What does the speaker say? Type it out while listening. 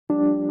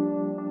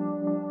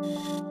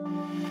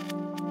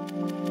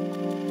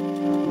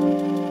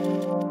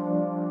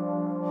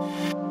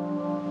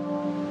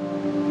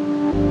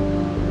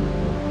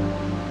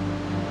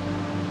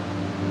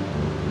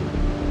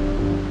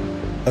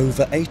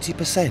Over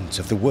 80%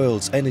 of the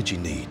world's energy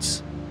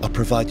needs are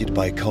provided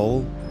by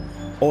coal,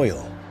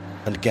 oil,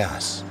 and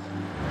gas.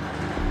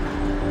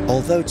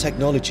 Although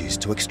technologies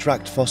to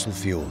extract fossil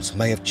fuels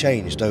may have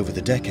changed over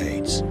the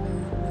decades,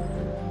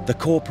 the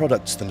core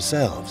products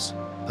themselves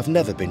have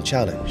never been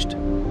challenged,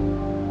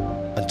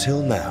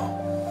 until now.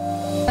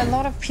 A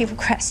lot of people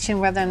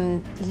question whether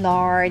a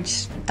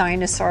large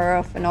dinosaur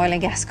of an oil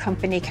and gas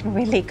company can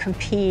really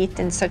compete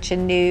in such a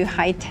new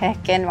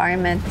high-tech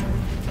environment.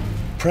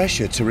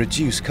 Pressure to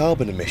reduce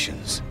carbon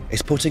emissions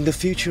is putting the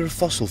future of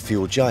fossil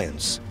fuel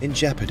giants in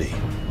jeopardy,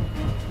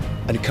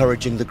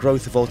 encouraging the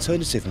growth of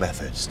alternative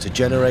methods to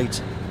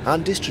generate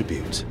and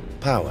distribute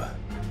power.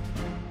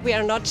 We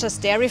are not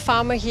just dairy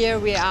farmer here,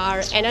 we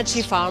are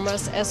energy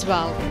farmers as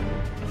well.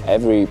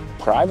 Every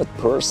private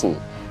person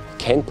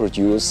can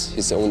produce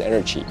his own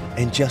energy.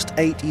 In just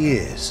 8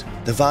 years,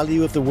 the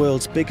value of the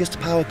world's biggest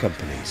power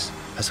companies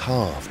has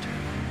halved,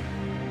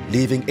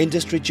 leaving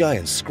industry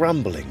giants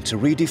scrambling to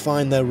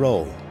redefine their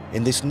role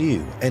in this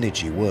new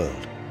energy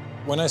world.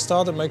 When I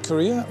started my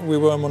career, we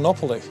were a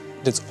monopoly.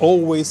 It's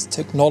always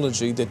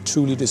technology that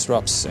truly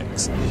disrupts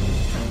things.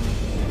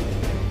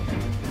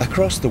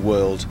 Across the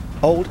world,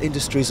 old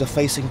industries are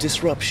facing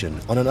disruption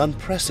on an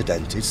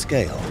unprecedented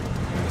scale.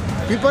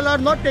 People are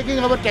not taking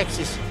our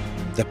taxes.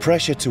 The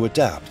pressure to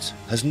adapt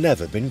has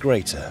never been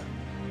greater.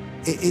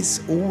 It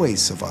is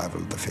always survival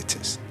of the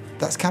fittest.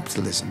 That's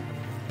capitalism.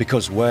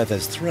 Because where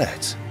there's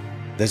threat,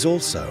 there's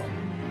also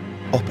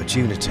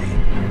opportunity.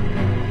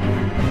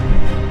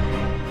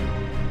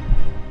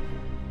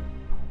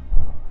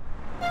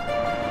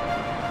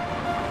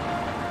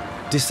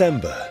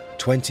 December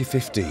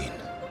 2015,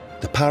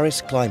 the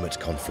Paris Climate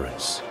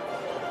Conference.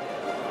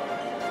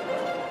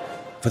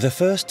 For the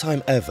first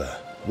time ever,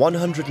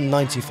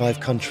 195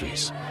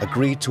 countries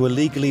agreed to a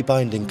legally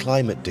binding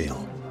climate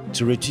deal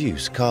to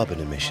reduce carbon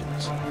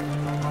emissions.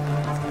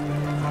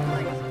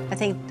 I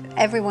think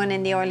everyone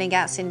in the oil and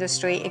gas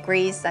industry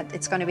agrees that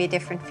it's going to be a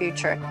different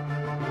future.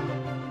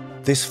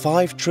 This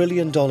 $5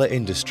 trillion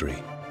industry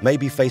may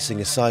be facing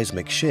a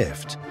seismic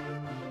shift,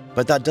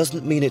 but that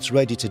doesn't mean it's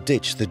ready to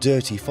ditch the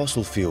dirty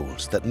fossil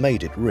fuels that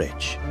made it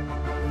rich.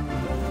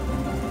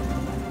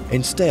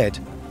 Instead,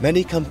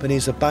 many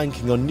companies are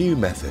banking on new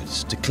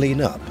methods to clean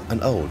up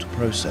an old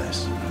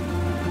process.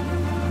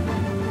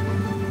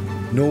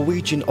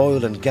 Norwegian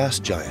oil and gas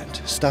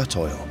giant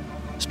Statoil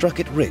struck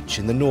it rich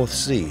in the North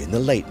Sea in the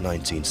late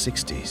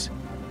 1960s.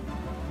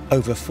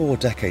 Over 4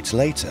 decades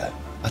later,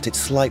 at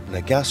its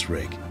Sleipner gas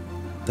rig,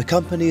 the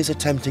company is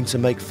attempting to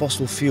make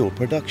fossil fuel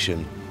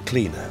production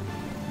cleaner.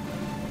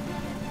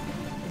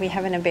 We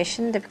have an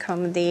ambition to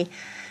become the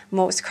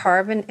most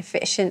carbon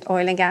efficient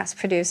oil and gas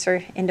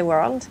producer in the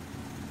world.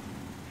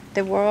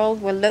 The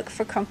world will look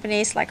for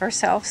companies like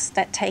ourselves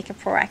that take a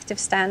proactive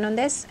stand on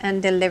this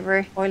and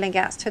deliver oil and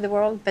gas to the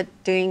world, but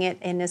doing it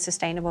in a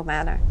sustainable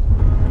manner.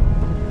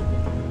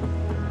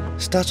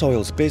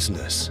 Statoil's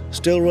business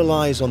still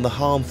relies on the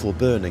harmful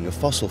burning of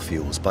fossil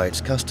fuels by its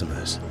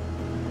customers.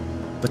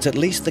 But at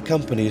least the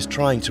company is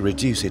trying to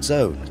reduce its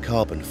own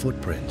carbon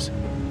footprint.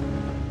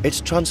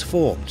 It's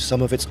transformed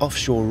some of its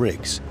offshore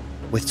rigs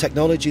with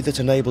technology that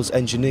enables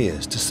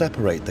engineers to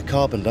separate the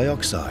carbon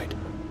dioxide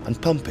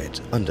and pump it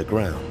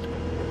underground.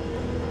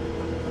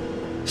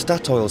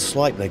 Statoil's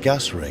Sleipner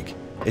gas rig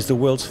is the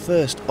world's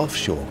first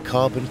offshore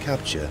carbon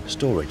capture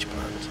storage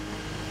plant.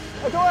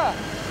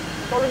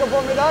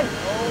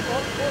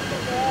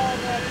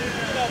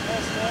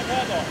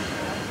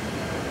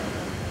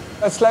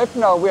 At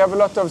Sleipner, we have a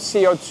lot of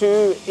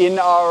CO2 in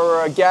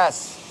our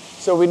gas,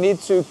 so we need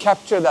to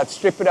capture that,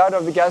 strip it out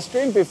of the gas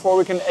stream before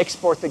we can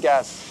export the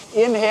gas.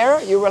 In here,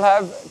 you will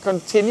have a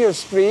continuous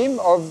stream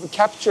of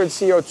captured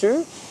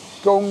CO2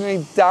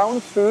 going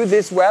down through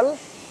this well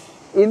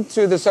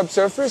into the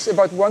subsurface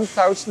about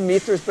 1,000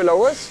 meters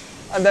below us,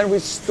 and then we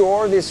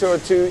store the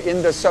CO2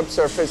 in the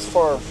subsurface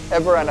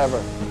forever and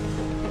ever.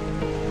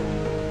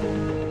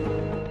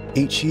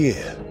 Each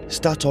year,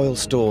 Statoil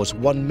stores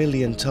 1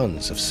 million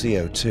tons of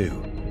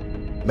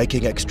CO2,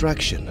 making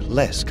extraction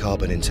less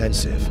carbon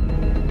intensive.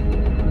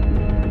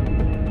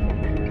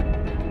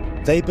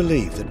 They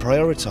believe that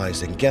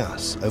prioritizing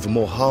gas over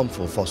more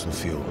harmful fossil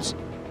fuels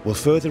will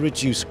further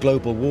reduce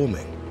global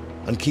warming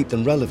and keep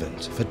them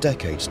relevant for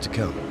decades to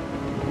come.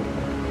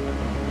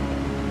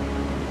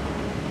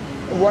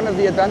 One of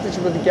the advantages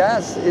with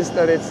gas is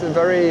that it's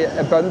very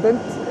abundant,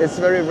 it's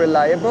very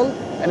reliable,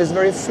 and it's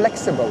very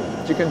flexible.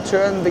 You can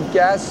turn the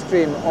gas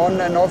stream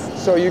on and off,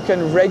 so you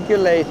can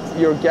regulate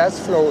your gas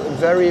flow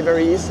very,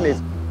 very easily.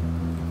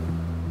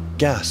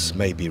 Gas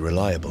may be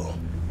reliable,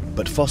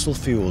 but fossil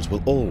fuels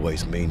will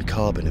always mean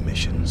carbon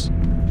emissions.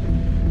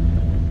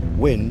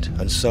 Wind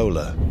and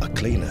solar are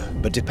cleaner,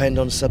 but depend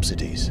on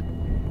subsidies.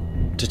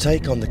 To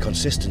take on the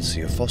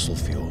consistency of fossil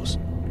fuels,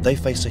 they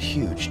face a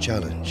huge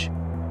challenge: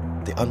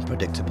 the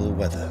unpredictable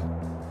weather.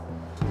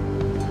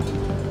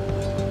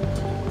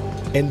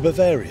 In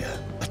Bavaria,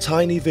 a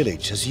tiny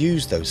village has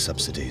used those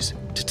subsidies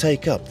to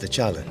take up the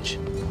challenge.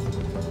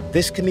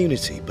 This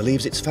community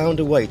believes it's found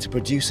a way to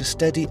produce a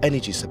steady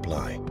energy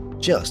supply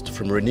just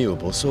from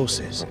renewable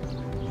sources,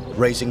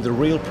 raising the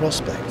real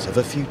prospect of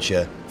a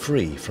future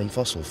free from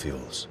fossil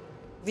fuels.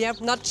 We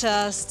have not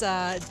just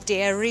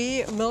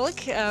dairy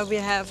milk, we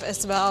have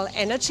as well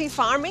energy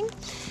farming.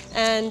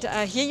 And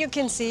here you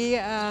can see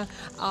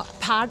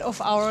part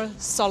of our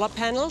solar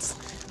panels.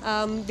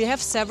 We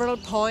have several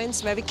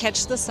points where we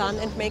catch the sun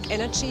and make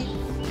energy.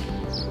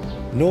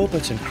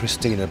 Norbert and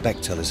Christina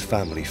Bechteller's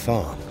family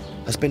farm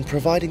has been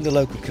providing the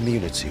local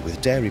community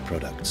with dairy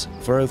products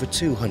for over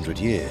 200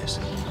 years.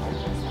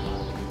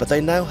 But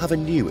they now have a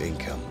new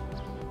income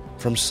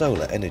from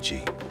solar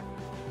energy.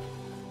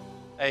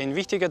 Ein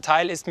wichtiger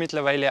Teil ist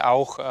mittlerweile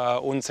auch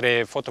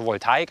unsere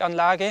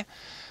Photovoltaikanlage.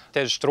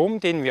 Der Strom,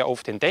 den wir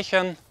auf den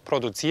Dächern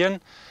produzieren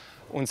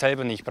und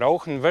selber nicht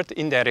brauchen, wird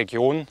in der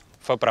Region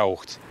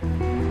verbraucht.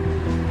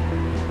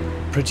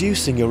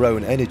 Producing your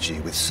own energy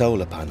with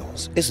solar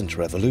panels isn't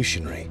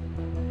revolutionary.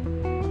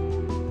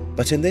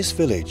 But in this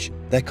village,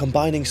 they're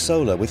combining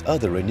solar with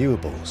other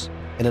renewables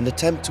in an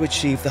attempt to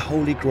achieve the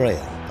holy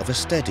grail of a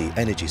steady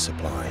energy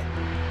supply.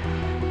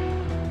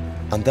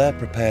 And they're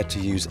prepared to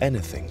use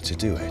anything to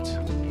do it.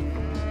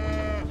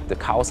 The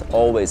cows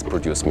always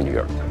produce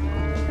manure.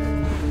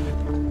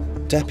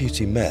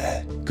 Deputy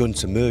Mayor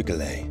Gunther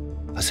Mögele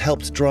has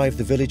helped drive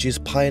the village's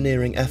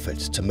pioneering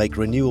efforts to make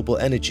renewable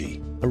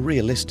energy a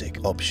realistic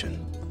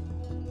option.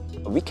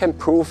 We can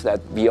prove that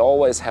we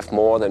always have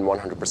more than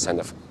 100%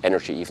 of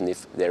energy, even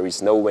if there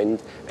is no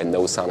wind and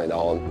no sun at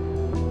all.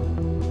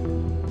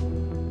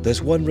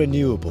 There's one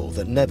renewable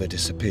that never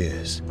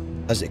disappears,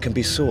 as it can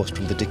be sourced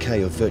from the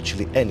decay of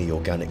virtually any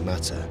organic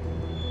matter.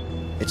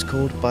 It's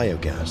called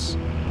biogas.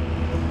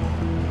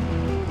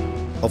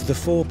 Of the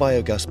 4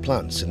 biogas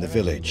plants in the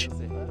village,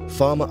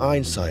 farmer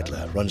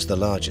Einseidler runs the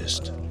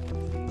largest.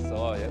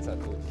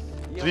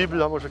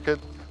 Zwiebel haben wir schon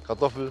gehabt,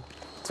 Kartoffel.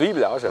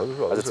 Zwiebel auch schon?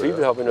 Also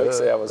Zwiebel habe ich nicht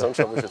gesehen, aber sonst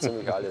haben wir schon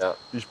ziemlich alles. Ja.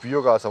 Ist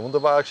Biogas eine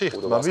wunderbare Geschichte.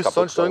 Oder Man misst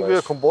sonst irgendwie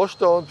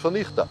Komposter und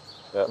Vernichter.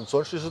 Ja. Und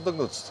sonst ist es nicht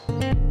genutzt.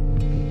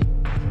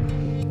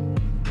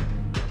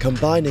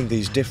 Combining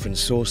these different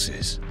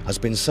sources has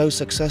been so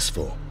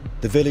successful,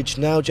 the village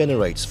now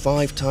generates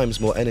 5 times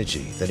more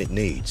energy than it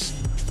needs.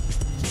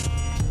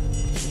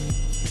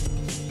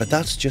 But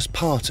that's just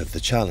part of the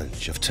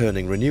challenge of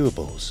turning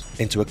renewables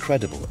into a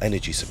credible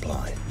energy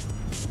supply.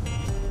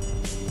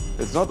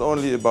 It's not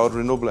only about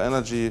renewable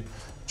energy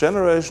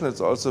generation, it's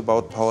also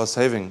about power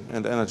saving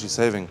and energy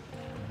saving.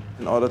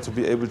 In order to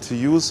be able to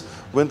use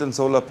wind and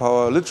solar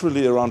power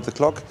literally around the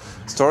clock,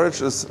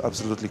 storage is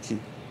absolutely key.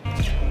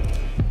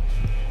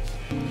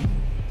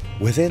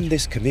 Within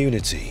this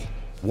community,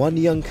 one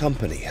young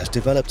company has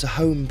developed a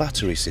home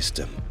battery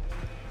system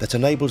that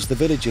enables the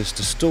villagers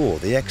to store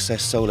the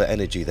excess solar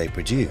energy they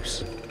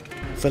produce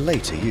for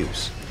later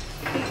use.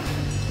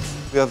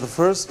 We are the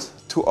first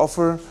to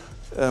offer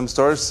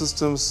storage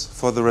systems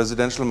for the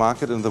residential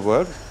market in the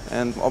world,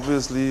 and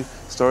obviously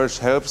storage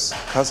helps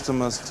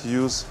customers to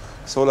use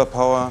solar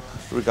power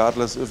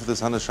regardless if the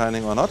sun is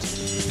shining or not.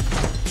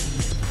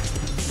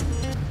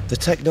 The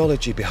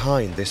technology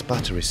behind this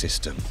battery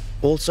system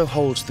also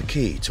holds the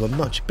key to a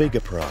much bigger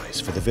prize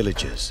for the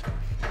villagers,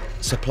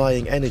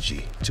 supplying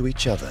energy to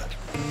each other.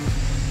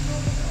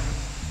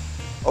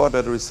 Our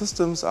battery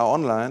systems are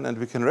online and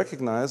we can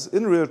recognize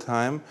in real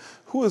time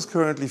who is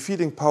currently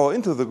feeding power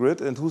into the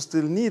grid and who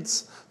still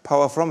needs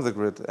power from the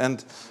grid.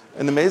 And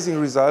an amazing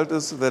result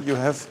is that you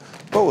have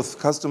both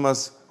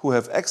customers who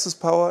have excess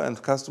power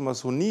and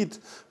customers who need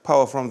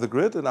power from the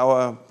grid. And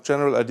our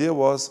general idea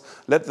was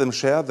let them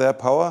share their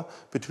power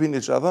between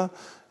each other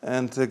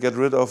and get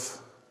rid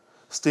of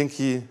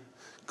stinky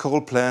coal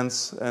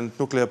plants and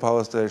nuclear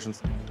power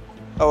stations.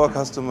 Our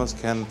customers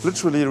can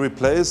literally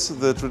replace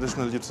the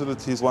traditional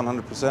utilities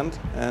 100%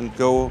 and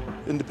go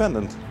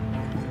independent.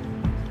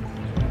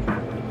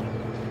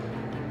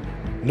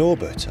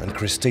 Norbert and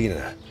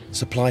Christina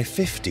supply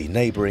 50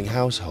 neighboring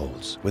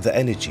households with the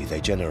energy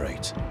they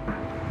generate.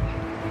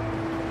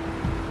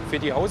 Für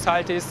die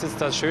Haushalte ist es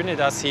das Schöne,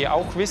 dass sie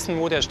auch wissen,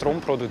 wo der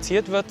Strom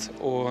produziert wird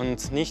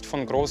und nicht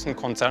von großen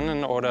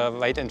Konzernen oder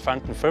weit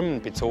entfernten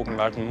Firmen bezogen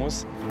werden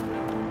muss.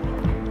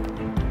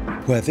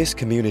 Where this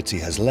community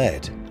has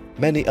led,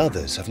 many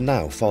others have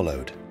now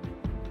followed.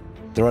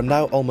 There are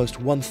now almost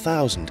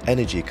 1,000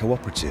 energy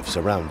cooperatives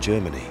around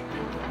Germany.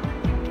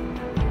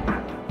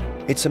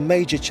 It's a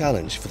major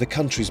challenge for the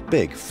country's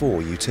big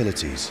 4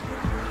 utilities.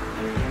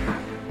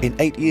 In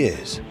 8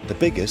 years, the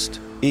biggest,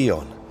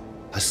 E.ON,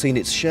 has seen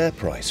its share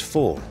price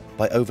fall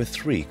by over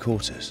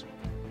 3/4.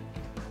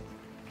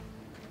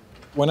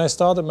 When I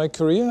started my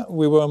career,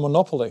 we were a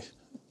monopoly.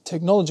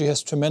 Technology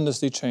has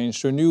tremendously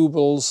changed.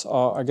 Renewables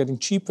are getting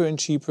cheaper and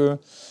cheaper.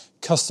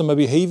 Customer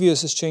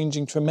behaviors is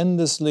changing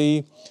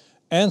tremendously.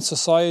 And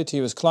society,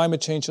 with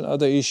climate change and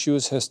other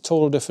issues, has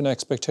total different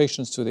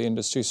expectations to the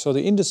industry. So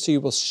the industry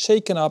was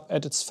shaken up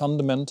at its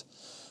fundament,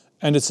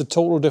 and it's a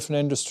total different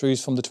industry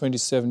from the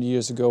 27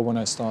 years ago when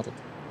I started.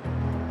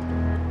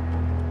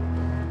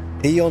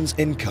 E.ON's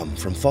income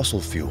from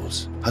fossil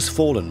fuels has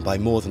fallen by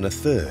more than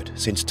 1/3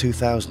 since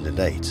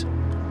 2008.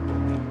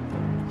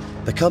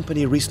 The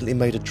company recently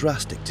made a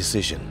drastic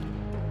decision.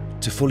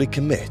 to fully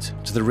commit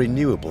to the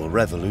renewable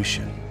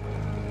revolution.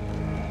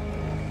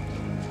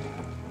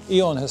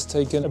 E.ON has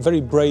taken a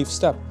very brave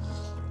step.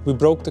 We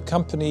broke the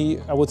company,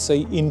 I would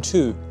say, in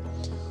two.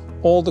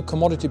 All the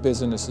commodity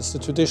businesses, the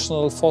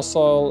traditional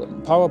fossil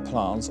power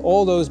plants,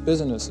 all those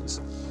businesses,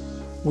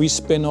 we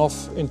spin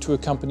off into a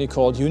company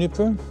called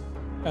Uniper,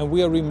 and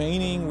we are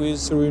remaining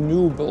with the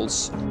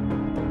renewables.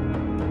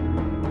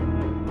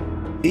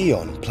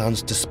 E.ON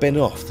plans to spin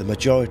off the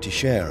majority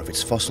share of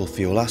its fossil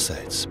fuel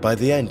assets by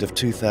the end of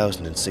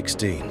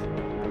 2016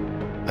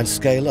 and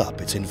scale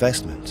up its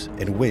investment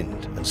in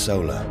wind and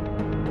solar.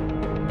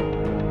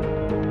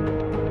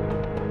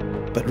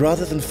 But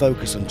rather than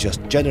focus on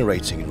just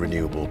generating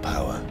renewable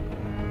power,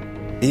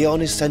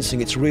 E.ON is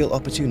sensing its real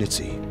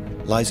opportunity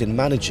lies in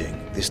managing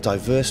this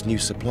diverse new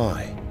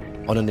supply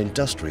on an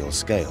industrial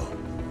scale.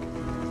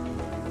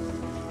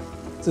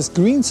 This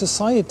green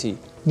society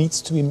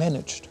needs to be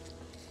managed.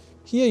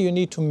 Here you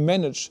need to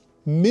manage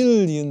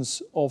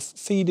millions of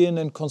feed-in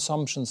and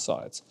consumption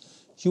sites.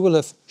 You will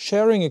have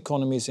sharing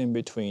economies in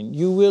between.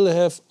 You will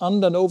have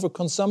under and over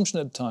consumption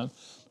at times.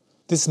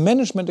 This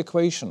management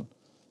equation,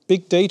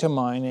 big data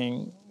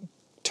mining,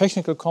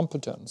 technical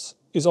competence,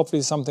 is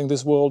obviously something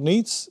this world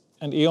needs,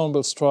 and E.ON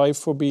will strive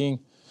for being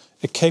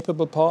a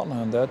capable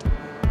partner in that.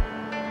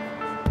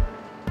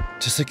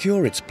 To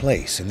secure its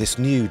place in this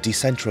new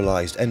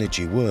decentralized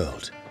energy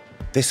world,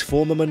 this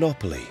former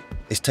monopoly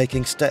is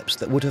taking steps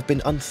that would have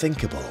been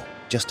unthinkable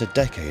just a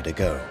decade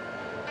ago.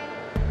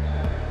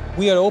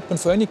 We are open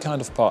for any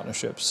kind of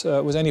partnerships,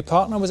 with any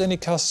partner, with any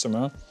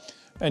customer.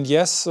 And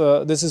yes,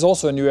 this is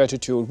also a new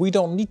attitude. We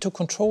don't need to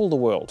control the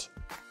world.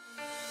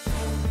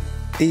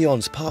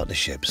 E.ON's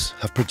partnerships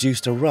have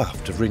produced a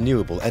raft of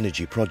renewable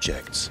energy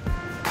projects.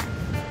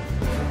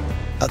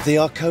 At the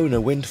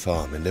Arkona wind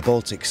farm in the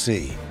Baltic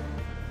Sea,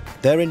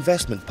 their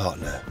investment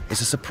partner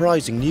is a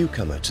surprising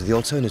newcomer to the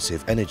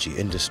alternative energy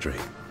industry,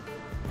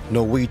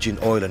 Norwegian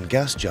oil and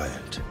gas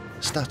giant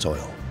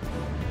Statoil.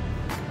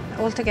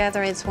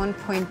 Altogether, it's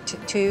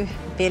 1.2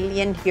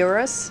 billion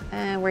euros.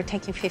 We're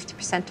taking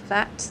 50% of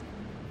that.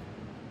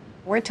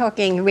 We're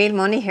talking real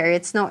money here.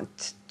 It's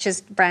not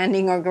just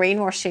branding or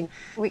greenwashing.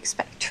 We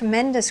expect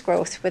tremendous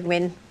growth with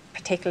wind in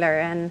particular.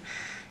 And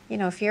you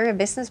know, if you're a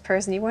business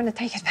person, you want to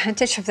take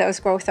advantage of those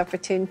growth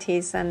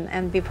opportunities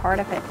and be part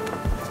of it.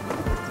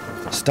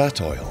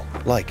 Statoil,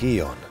 like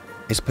E.ON,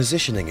 is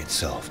positioning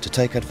itself to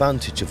take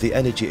advantage of the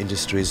energy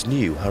industry's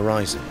new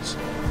horizons.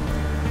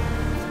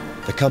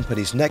 The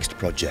company's next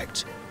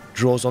project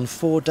draws on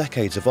 4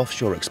 decades of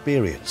offshore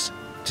experience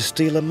to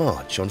steal a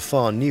march on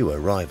far newer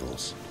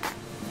rivals.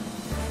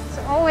 It's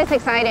always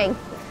exciting.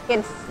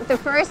 It's the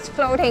first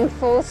floating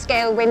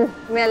full-scale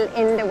windmill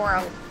in the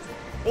world.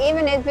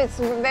 Even if it's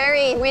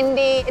very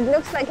windy, it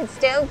looks like it's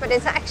still, but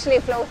it's actually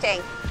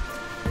floating.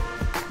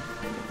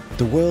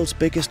 The world's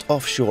biggest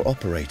offshore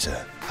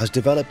operator has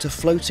developed a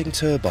floating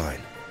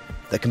turbine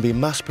that can be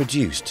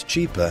mass-produced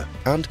cheaper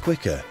and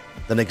quicker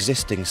than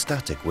existing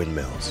static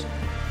windmills.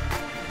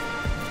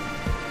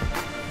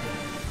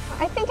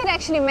 I think it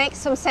actually makes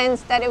some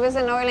sense that it was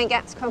an oil and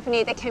gas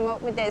company that came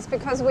up with this,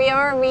 because we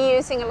are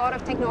reusing a lot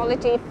of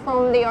technology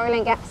from the oil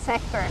and gas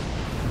sector.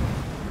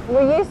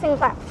 We're using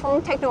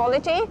platform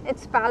technology.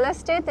 It's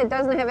ballasted, it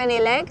doesn't have any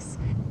legs.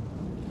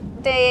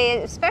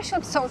 The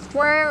special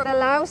software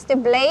allows the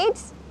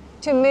blades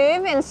to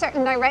move in a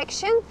certain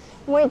direction,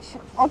 which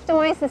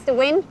optimizes the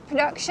wind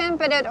production,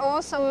 but it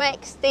also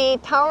makes the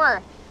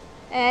tower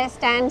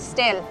stand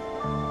still.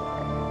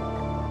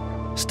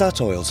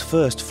 Statoil's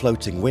first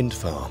floating wind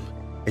farm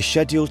is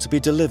scheduled to be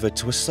delivered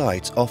to a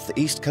site off the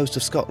east coast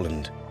of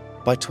Scotland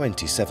by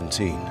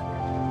 2017.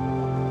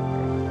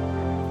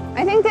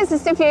 I think this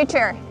is the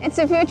future. It's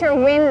the future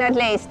of wind, at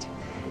least.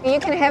 You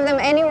can have them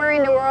anywhere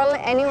in the world,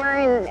 anywhere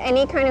in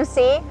any kind of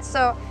sea.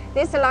 So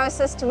this allows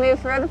us to move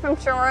further from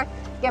shore,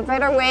 get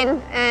better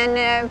wind,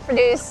 and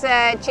produce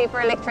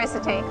cheaper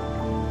electricity.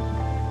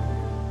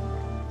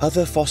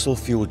 Other fossil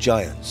fuel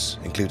giants,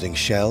 including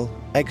Shell,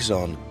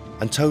 Exxon,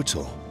 and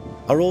Total,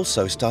 are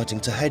also starting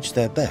to hedge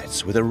their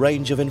bets with a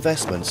range of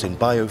investments in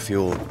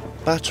biofuel,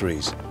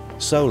 batteries,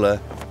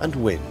 solar, and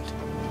wind.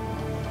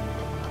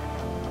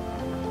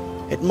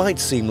 It might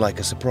seem like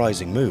a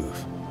surprising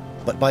move,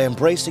 but by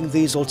embracing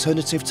these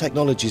alternative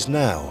technologies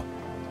now,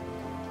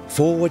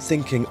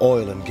 forward-thinking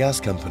oil and gas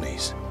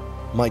companies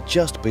might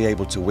just be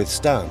able to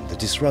withstand the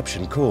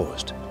disruption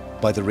caused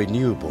by the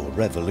renewable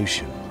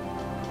revolution.